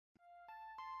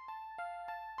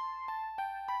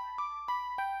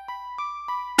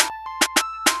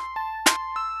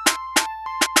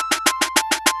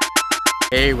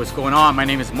Hey, what's going on? My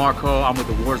name is Marco. I'm with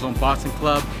the Warzone Boxing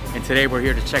Club, and today we're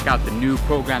here to check out the new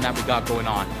program that we got going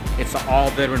on. It's an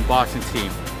all-veteran boxing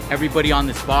team. Everybody on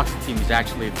this boxing team is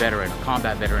actually a veteran, a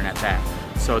combat veteran at that.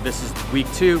 So this is week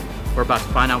 2. We're about to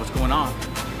find out what's going on.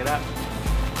 Check it out.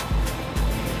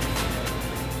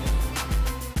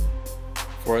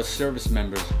 For us service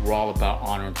members, we're all about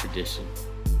honor and tradition.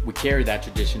 We carry that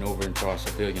tradition over into our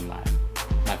civilian life.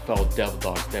 My fellow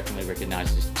WarDogz definitely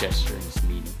recognize this gesture and this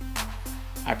meaning.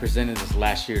 I presented this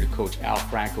last year to Coach Al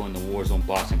Franco and the Warzone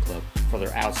Boxing Club for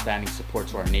their outstanding support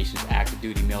to our nation's active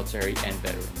duty military and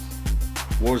veterans.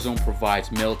 Warzone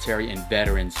provides military and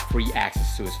veterans free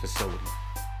access to his facility.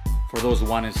 For those who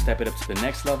want to step it up to the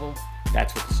next level,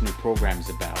 that's what this new program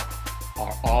is about.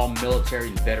 Our all-military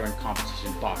and veteran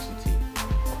competition boxing team.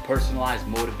 A personalized,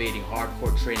 motivating,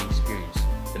 hardcore training experience.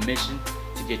 The mission,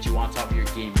 to get you on top of your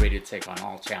game, ready to take on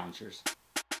all challengers.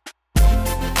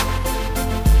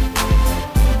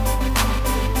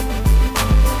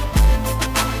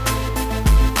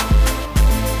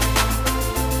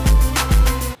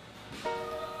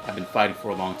 I've been fighting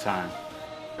for a long time.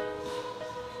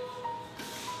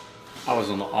 I was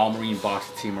on the All-Marine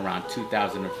boxing team around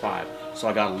 2005, so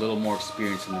I got a little more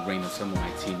experience in the ring than some of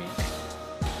my teammates.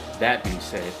 That being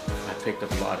said, I picked up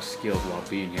a lot of skills while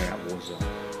being here at Warzone.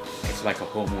 It's like a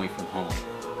home away from home.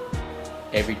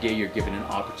 Every day you're given an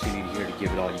opportunity here to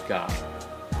give it all you got,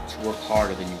 to work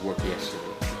harder than you worked yesterday.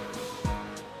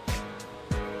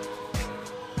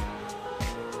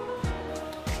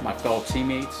 My fellow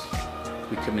teammates,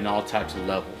 we come in all types of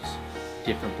levels,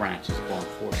 different branches of armed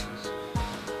forces.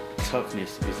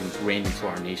 Toughness is ingrained into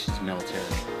our nation's military,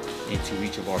 into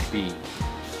each of our being.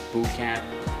 Boot camp,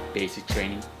 basic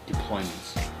training,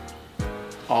 deployments.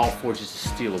 All forges the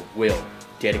steel of will,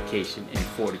 dedication, and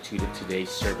fortitude of today's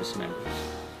service members.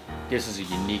 This is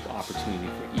a unique opportunity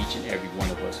for each and every one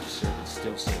of us who serve and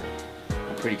still serve.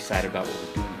 I'm pretty excited about what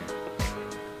we're doing here.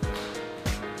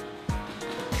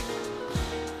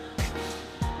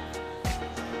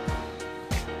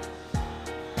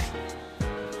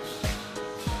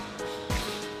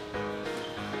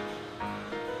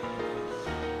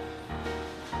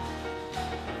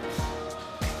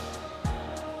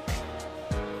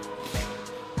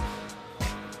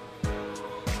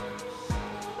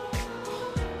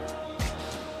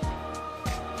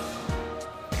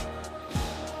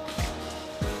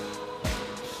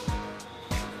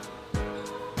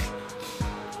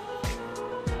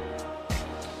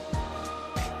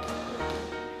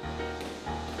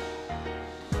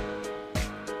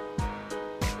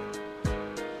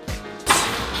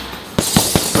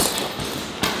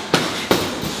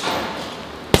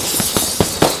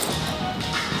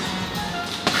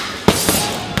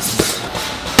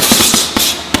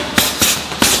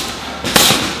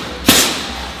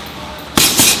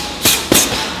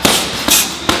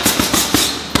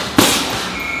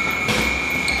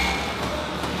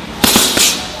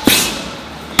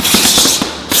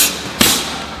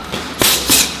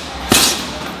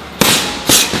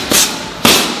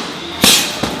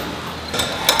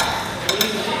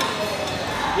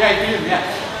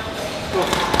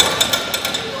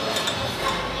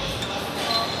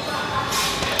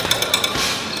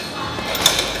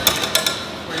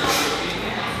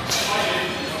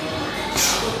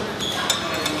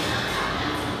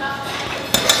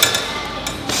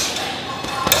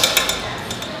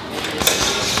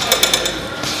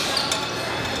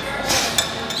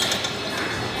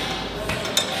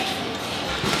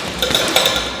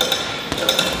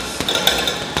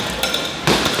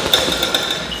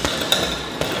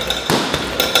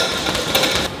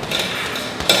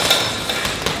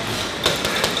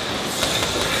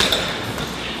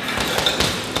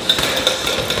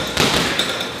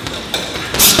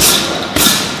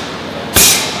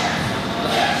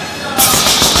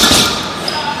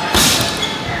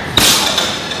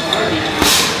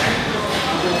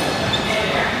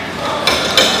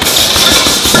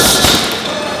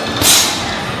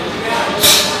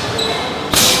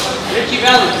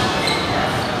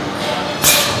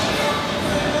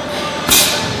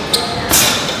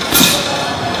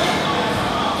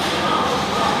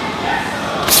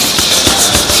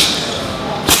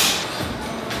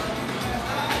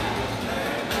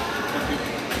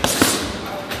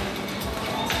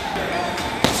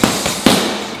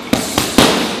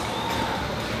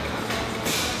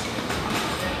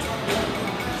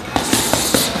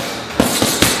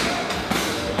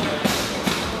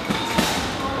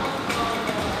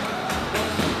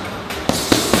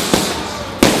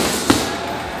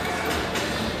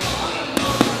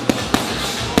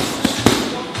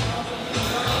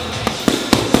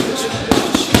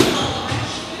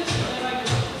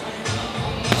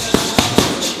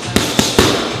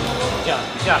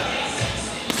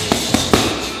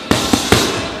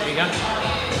 go.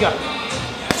 Let's go.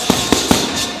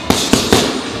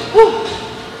 Woo!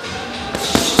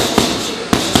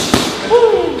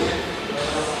 Woo!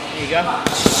 There you go.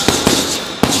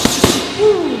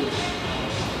 Woo!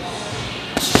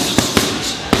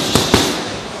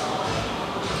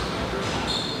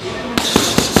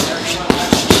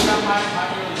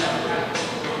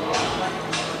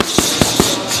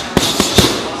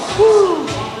 Woo!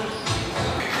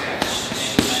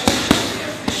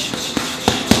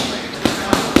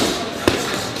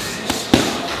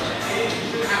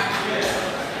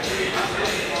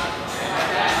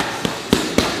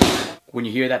 When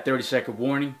you hear that 30-second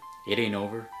warning, it ain't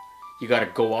over. You gotta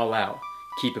go all out.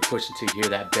 Keep it pushing till you hear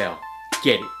that bell.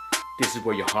 Get it. This is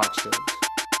where your heart shows.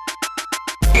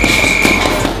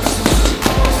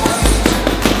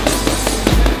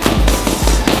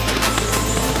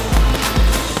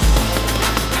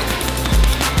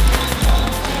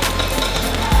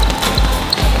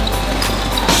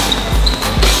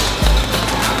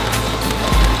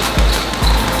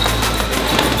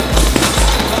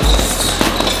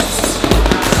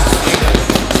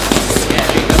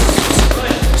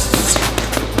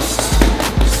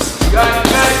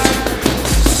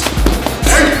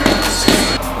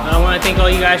 Thank all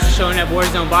you guys for showing up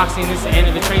Warzone Boxing. This is the end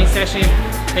of the training session.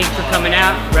 Thank you for coming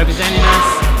out, representing us.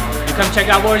 And come check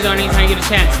out Warzone anytime you get a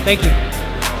chance. Thank you.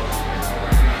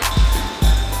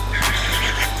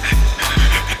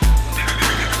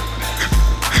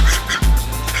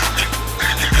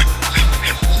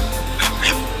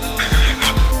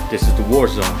 This is the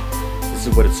Warzone. This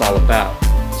is what it's all about.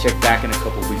 Check back in a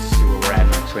couple weeks to see where we're at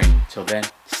in our training. Till then,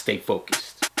 stay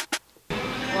focused.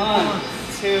 1,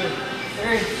 2,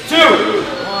 3. 2!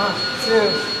 1, 2,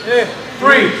 3.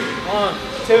 3! 1,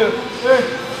 2, 3.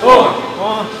 4!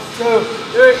 1, 2,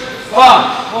 3.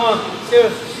 5! 1, 2,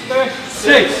 3.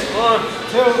 6! 1,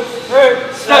 2,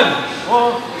 3. 7!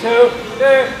 1, 2,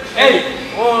 3. 8!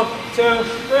 1, 2,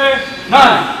 3.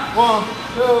 9! 1,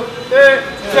 2, 3.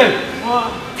 10!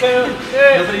 1, 2,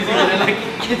 3. Nobody's even like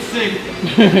kids sing.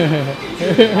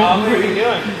 What are you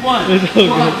doing? 1, 2, 3,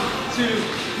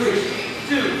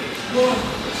 2, 1,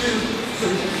 2, 3.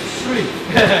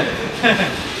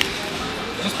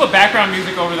 Just put background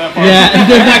music over that part. Yeah,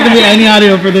 there's not going to be any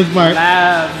audio for this part.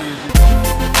 Loud music.